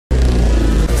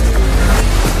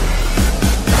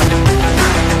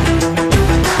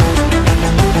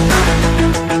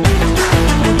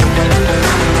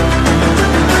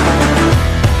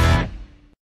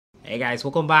guys,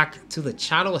 welcome back to the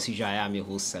channel. As usual, I am your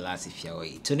host Selassie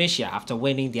Fiaoe. Tunisia, after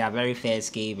winning their very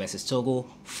first game versus Togo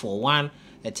 4-1,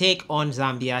 a take on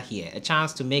Zambia here, a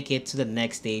chance to make it to the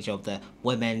next stage of the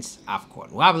women's Afcon.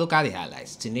 We'll have a look at the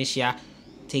highlights. Tunisia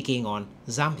taking on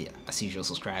Zambia. As usual,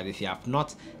 subscribe if you have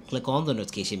not. Click on the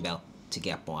notification bell to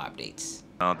get more updates.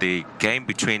 The game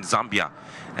between Zambia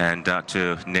and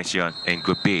Tunisia in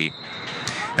Group B.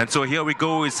 And so here we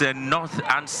go, it's a north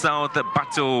and south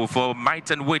battle for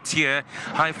might and weight here.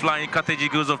 High-flying Carthage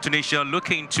Eagles of Tunisia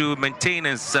looking to maintain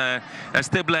and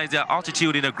stabilize their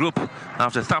altitude in a group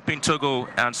after tapping Togo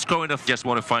and scoring off. Just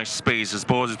want to find space as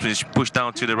ball is pushed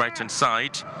down to the right-hand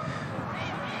side.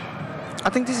 I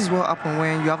think this is what happens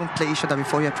when you haven't played each other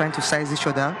before. You're trying to size each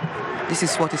other. This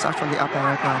is what is actually happening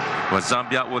right now. Well,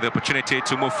 Zambia with the opportunity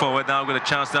to move forward now, with a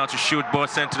chance now to shoot. Ball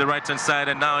sent to the right-hand side,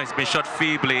 and now it's been shot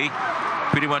feebly.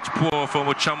 Pretty much poor from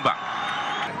Ochamba.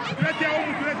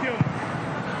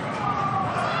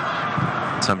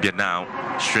 Zambia now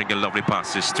stringing lovely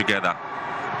passes together.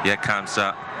 Here comes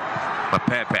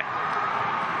Mapepe.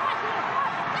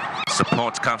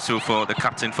 Support comes through for the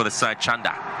captain for the side,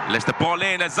 Chanda. Lets the ball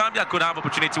in, and Zambia could have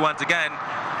opportunity once again.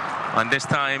 And this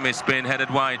time it's been headed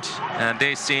wide, and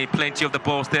they see plenty of the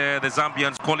balls there. The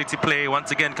Zambians quality play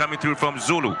once again coming through from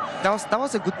Zulu. That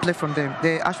was a good play from them.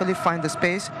 They actually find the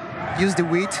space, use the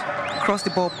width, cross the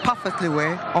ball perfectly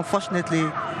well. Unfortunately,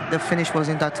 the finish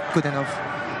wasn't that good enough.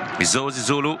 Izozi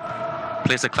Zulu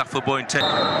plays a clap football in 10.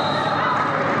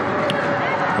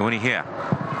 Only here.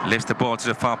 Lifts the ball to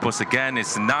the far post again.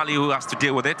 It's Nali who has to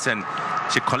deal with it, and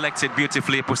she collects it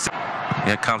beautifully.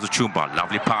 Here comes Uchumba.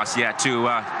 Lovely pass here to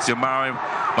Zumari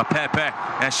Mapepe,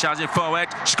 and shoves it forward.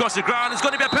 She goes to the ground. It's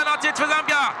going to be a penalty for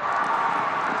Zambia.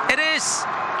 It is.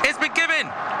 It's been given.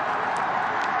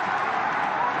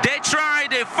 They tried,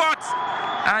 they fought,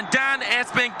 and then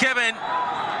it's been given.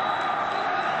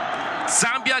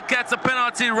 Zambia gets a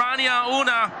penalty. Rania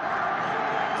Una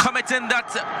committing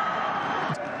that.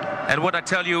 And what I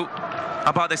tell you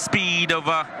about the speed of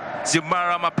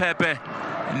Zumara Mapepe,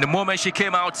 in the moment she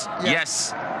came out,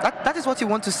 yes. That is what you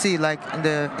want to see, like in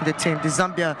the team, the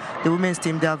Zambia, the women's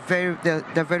team. They're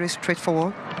very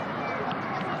straightforward,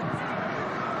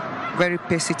 very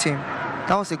pacey team.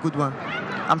 That was a good one.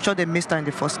 I'm sure they missed her in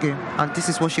the first game, and this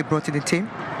is what she brought in the team.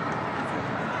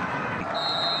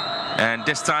 And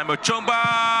this time Ochumba,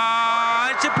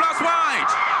 and she plus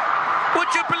wide.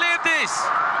 Would you believe this?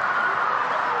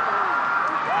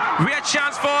 Real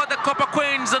chance for the Copper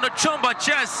Queens, and Ochumba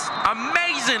just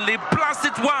amazingly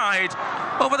blasted wide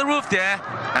over the roof there.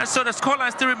 And so the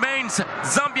scoreline still remains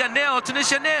Zambia 0,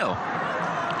 Tunisia 0.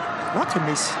 What a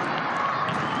miss.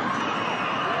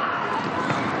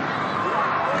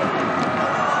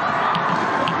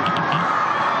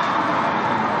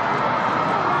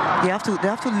 They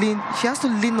have to lean. She has to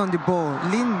lean on the ball.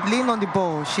 Lean on the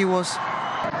ball. She was,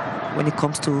 when it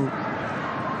comes to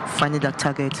finding that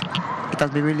target, it has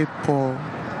been really poor.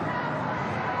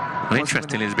 Well,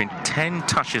 interestingly, there's been 10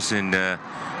 touches in the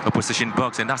opposition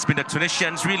box, and that's been the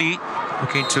Tunisians really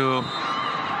looking to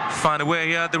find a way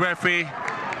here. The referee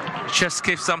just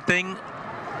gives something,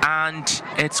 and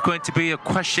it's going to be a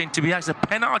question to be asked. A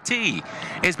penalty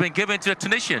has been given to the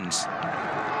Tunisians.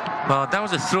 Well, that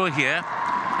was a throw here,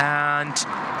 and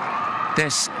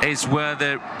this is where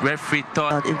the referee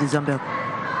thought if the Zambia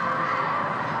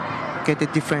get a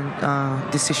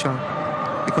different decision,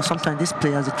 because sometimes these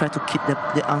players, they try to keep the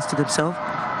hands to themselves,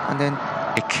 and then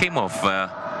it came off a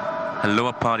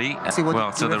lower party.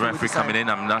 Well, so the referee coming in,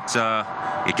 I'm not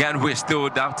again, we're still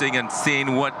doubting and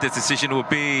seeing what the decision will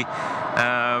be.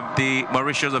 The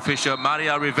Mauritius official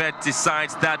Maria Rivet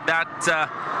decides that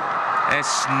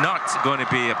it's not going to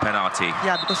be a penalty.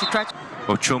 Yeah, because she tried to...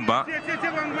 Ochumba,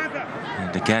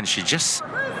 and again she just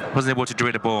wasn't able to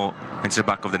drill the ball into the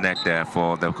back of the net there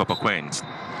for the Copper Queens.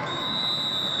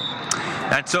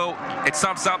 And so it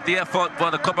sums up the effort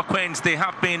for the Copper Queens. They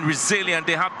have been resilient.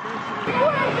 They have...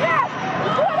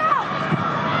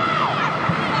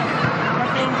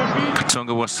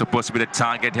 Katonga was supposed to be the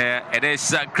target here. It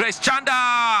is Grace Chanda.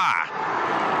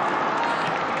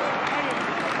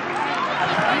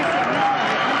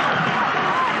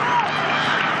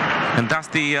 And that's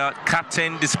the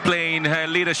captain displaying her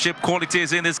leadership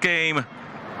qualities in this game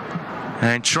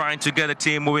and trying to get the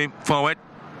team moving forward.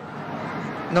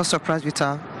 No surprise with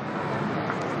her.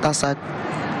 That side,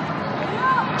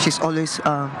 she's always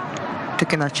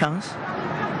taking a chance,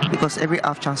 because every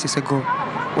half chance is a goal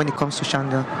when it comes to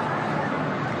Chanda.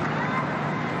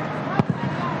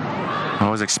 I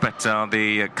always expect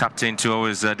the captain to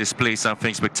always display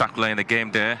something spectacular in the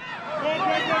game there.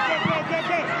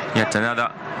 Yet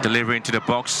another delivery into the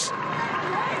box.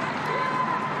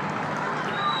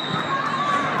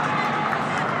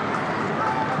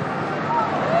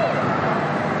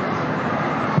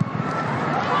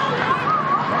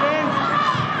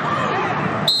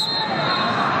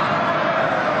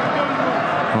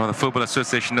 Football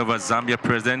Association of Zambia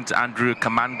President Andrew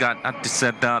Kamanga had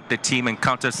said that the team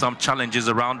encountered some challenges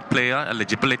around player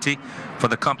eligibility for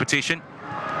the competition.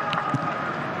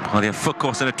 Well, they're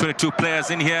focused on the 22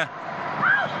 players in here.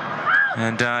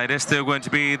 And it is still going to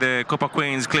be the Copper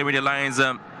Queens clearing the lines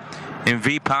in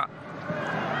VPA.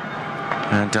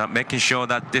 And making sure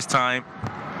that this time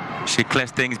she clears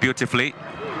things beautifully.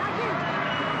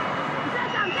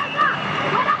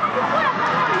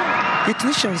 The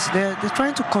Tunisians, they're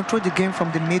trying to control the game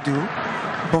from the middle.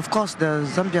 But of course, the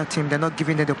Zambia team, they're not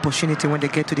giving them the opportunity when they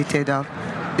get to the third half.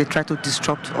 They try to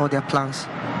disrupt all their plans.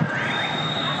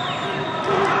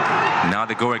 Now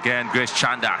they go again. Grace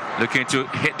Chanda looking to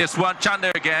hit this one.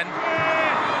 Chanda again.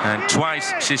 And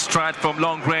twice she's tried from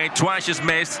long range. Twice she's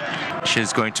missed.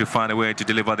 She's going to find a way to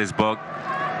deliver this ball.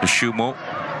 The Shumo.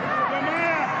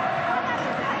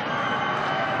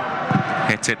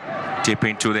 Hit it deep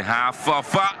into the half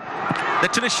of the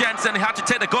Tunisians, and had to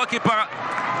take the goalkeeper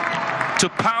to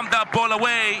palm that ball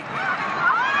away.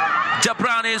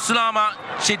 Jabrani Sulama,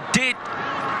 she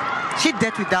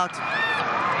dealt with that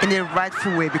in a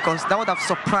rightful way, because that would have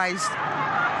surprised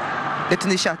the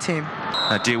Tunisia team.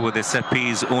 A deal with the set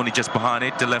piece only just behind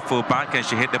it, the left full back, and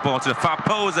she hit the ball to the far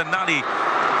post, and Nali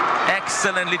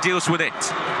excellently deals with it.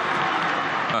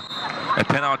 A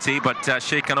penalty, but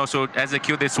she can also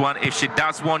execute this one if she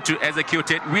does want to execute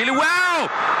it really well.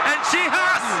 And she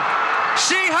has!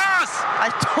 I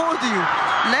told you,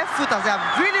 left footers, they are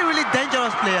really, really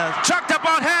dangerous players. Talked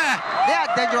about her! They are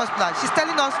dangerous players. She's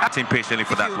telling us... Acting patiently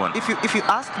for that one. If you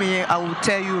ask me, I will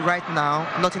tell you right now,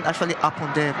 nothing actually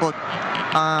happened there, but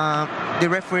the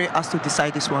referee has to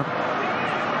decide this one.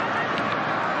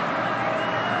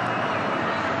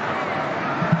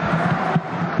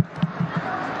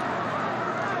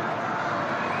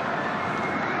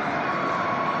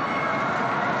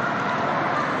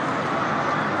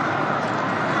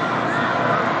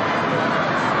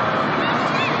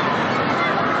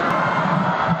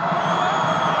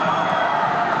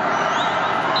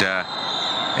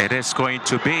 It is going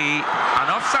to be an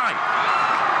offside.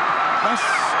 That's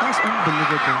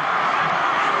unbelievable.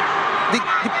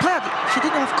 The player, she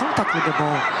didn't have contact with the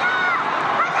ball.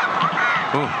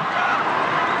 Oh.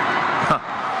 Huh.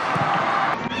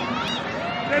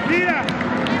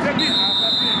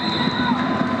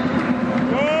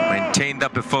 Maintain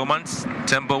that performance.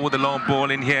 Tembo with the long ball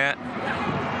in here.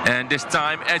 And this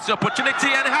time it's an opportunity,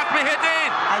 and it has been hit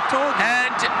in. I told you.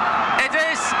 And it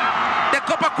is the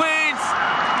Copper Queens.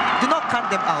 Do not count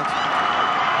them out.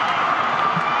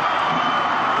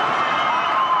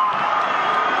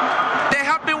 They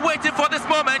have been waiting for this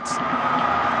moment,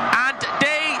 and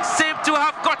they seem to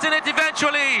have gotten it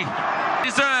eventually.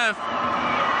 Deserve.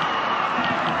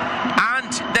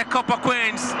 And the Copper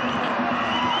Queens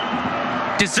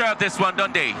deserve this one,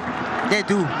 don't they? They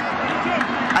do.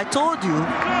 I told you,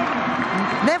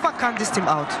 never count this team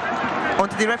out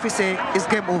until the referee say it's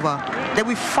game over. Then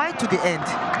we fight to the end.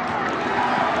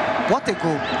 What a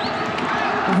goal.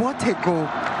 What a goal.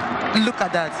 Look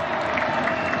at that.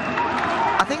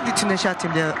 I think the Tunisia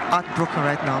team, they're heartbroken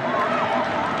right now.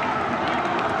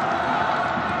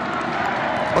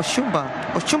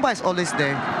 Oshumba is always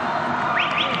there.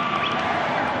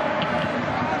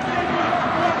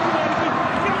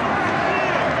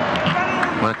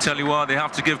 Well, I tell you what, they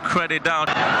have to give credit down.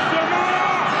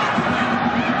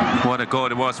 What a goal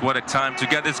it was, what a time to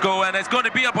get this goal, and it's going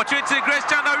to be opportunity. Grace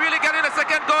Chanda really getting a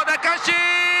second goal. That can she?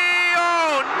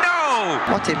 Oh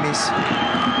no! What a miss.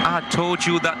 I told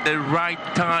you that the right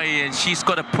thigh, and she's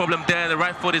got a problem there. The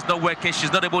right foot is not working.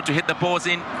 She's not able to hit the balls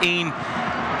in.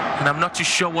 And I'm not too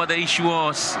sure what the issue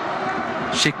was.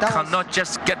 She cannot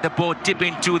just get the ball deep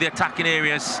into the attacking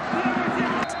areas.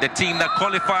 The team that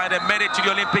qualified and made it to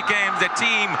the Olympic Games, the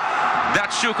team that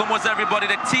shook almost everybody,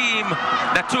 the team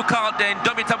that took out the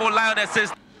indomitable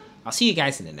Lionesses. I'll see you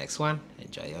guys in the next one.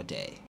 Enjoy your day.